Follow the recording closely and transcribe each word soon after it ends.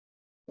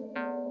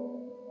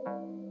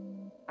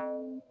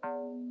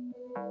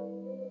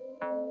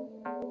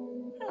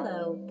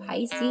Hello,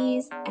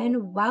 Pisces,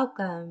 and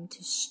welcome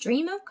to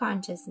Stream of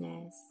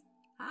Consciousness.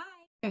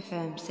 Hi.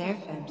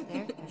 Seraphim.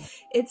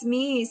 It's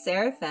me,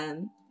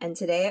 Seraphim, and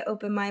today I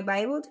opened my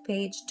Bible to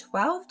page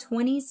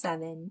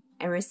 1227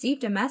 and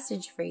received a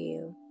message for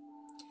you.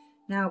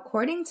 Now,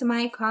 according to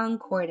my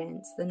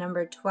concordance, the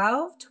number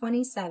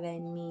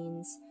 1227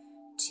 means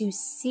to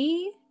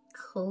see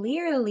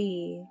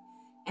clearly.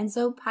 And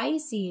so,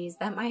 Pisces,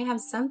 that might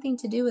have something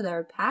to do with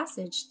our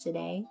passage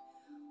today.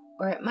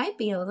 Or it might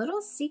be a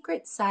little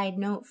secret side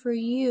note for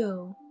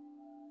you.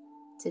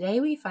 Today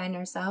we find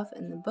ourselves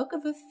in the book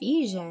of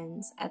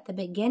Ephesians at the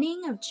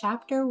beginning of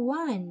chapter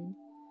 1.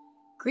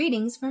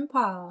 Greetings from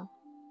Paul.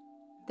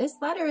 This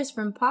letter is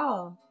from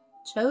Paul,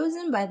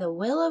 chosen by the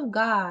will of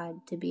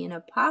God to be an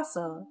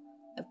apostle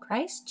of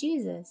Christ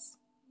Jesus.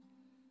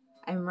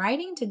 I'm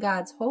writing to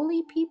God's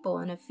holy people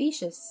in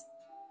Ephesus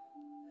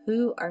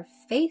who are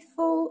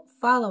faithful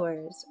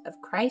followers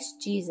of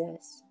Christ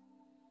Jesus.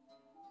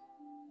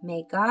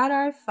 May God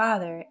our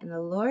Father and the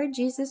Lord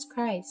Jesus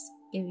Christ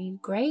give you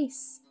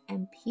grace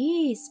and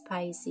peace,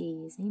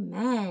 Pisces.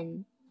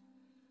 Amen.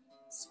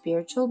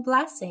 Spiritual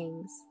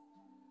blessings.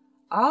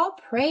 All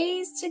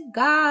praise to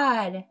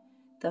God,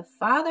 the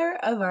Father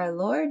of our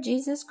Lord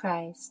Jesus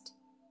Christ,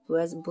 who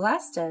has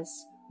blessed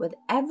us with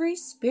every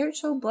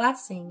spiritual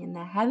blessing in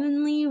the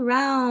heavenly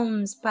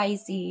realms,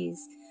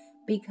 Pisces,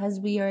 because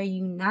we are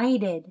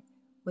united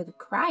with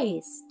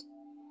Christ.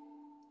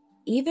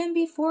 Even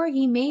before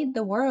he made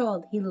the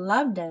world, he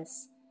loved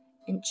us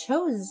and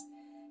chose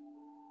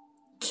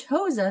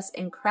us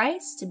in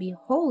Christ to be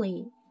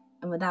holy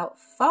and without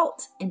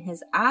fault in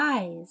his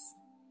eyes.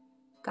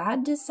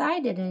 God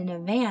decided in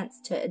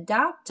advance to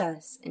adopt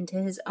us into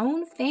his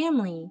own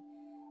family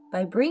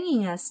by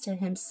bringing us to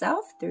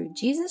himself through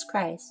Jesus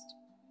Christ.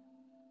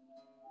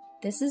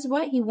 This is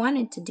what he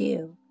wanted to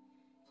do,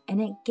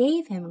 and it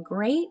gave him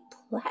great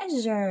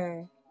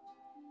pleasure.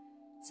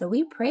 So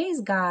we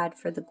praise God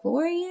for the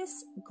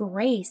glorious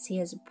grace he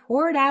has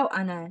poured out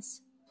on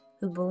us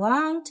who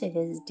belong to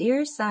his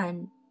dear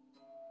Son.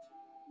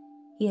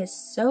 He is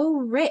so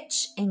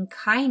rich in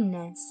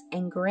kindness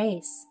and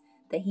grace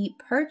that he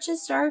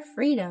purchased our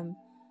freedom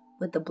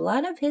with the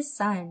blood of his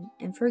Son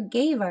and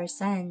forgave our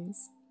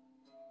sins.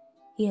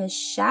 He has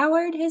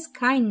showered his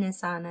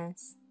kindness on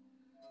us,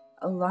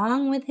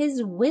 along with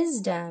his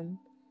wisdom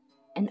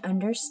and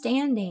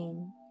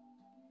understanding.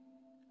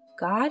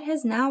 God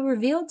has now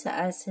revealed to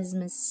us his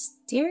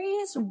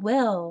mysterious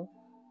will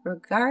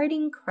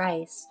regarding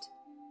Christ,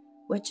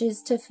 which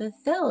is to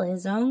fulfill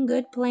his own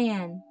good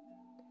plan.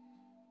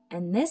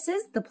 And this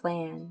is the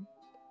plan.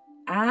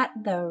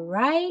 At the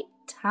right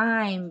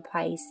time,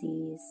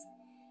 Pisces,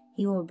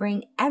 he will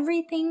bring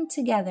everything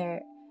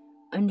together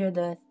under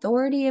the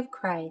authority of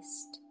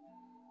Christ,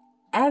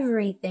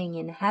 everything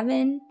in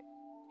heaven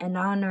and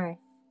on earth.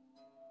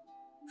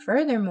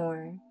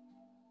 Furthermore,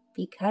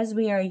 because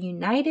we are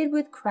united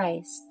with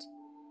Christ,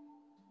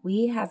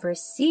 we have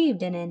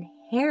received an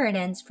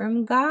inheritance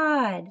from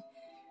God,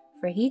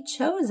 for he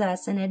chose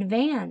us in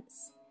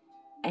advance,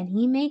 and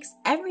he makes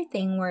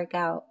everything work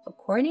out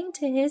according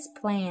to his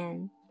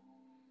plan.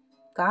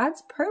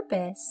 God's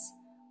purpose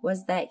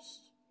was that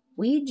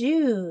we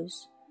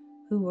Jews,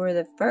 who were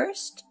the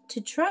first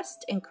to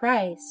trust in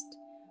Christ,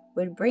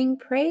 would bring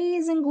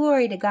praise and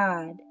glory to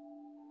God.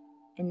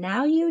 And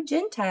now you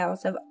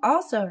Gentiles have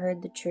also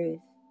heard the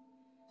truth,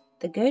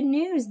 the good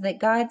news that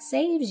God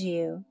saves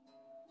you.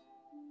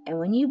 And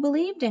when you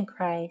believed in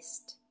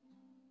Christ,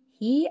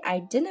 he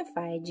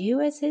identified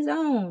you as his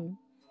own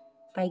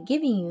by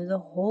giving you the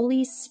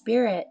Holy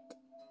Spirit,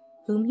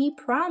 whom he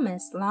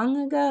promised long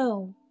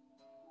ago.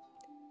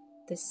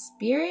 The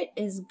Spirit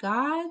is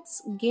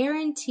God's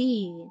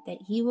guarantee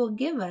that he will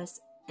give us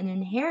an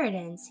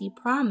inheritance he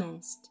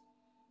promised,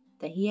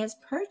 that he has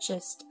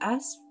purchased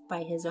us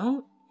by his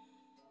own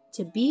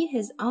to be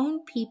his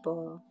own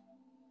people.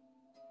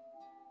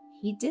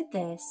 He did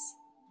this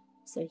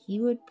so we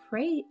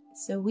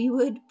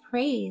would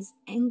praise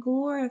and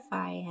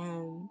glorify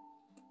him.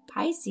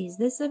 Pisces,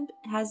 this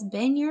has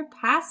been your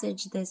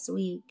passage this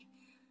week.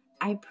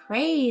 I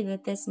pray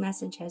that this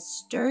message has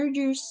stirred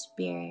your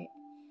spirit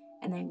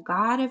and that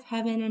God of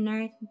heaven and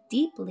earth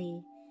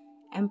deeply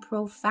and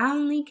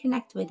profoundly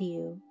connect with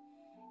you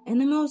in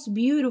the most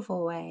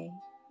beautiful way,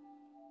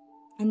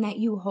 and that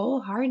you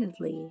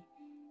wholeheartedly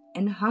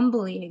and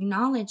humbly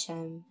acknowledge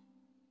him,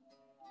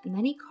 and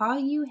that he call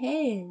you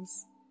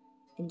his.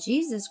 In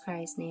Jesus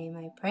Christ's name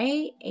I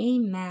pray,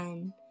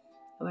 amen.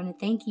 I want to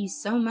thank you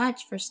so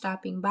much for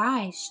stopping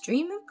by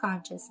Stream of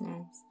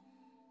Consciousness.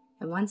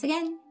 And once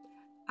again,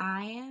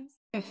 I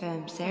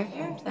am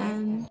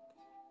Seraphim.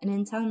 And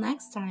until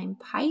next time,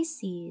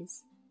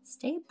 Pisces,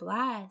 stay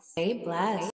blessed.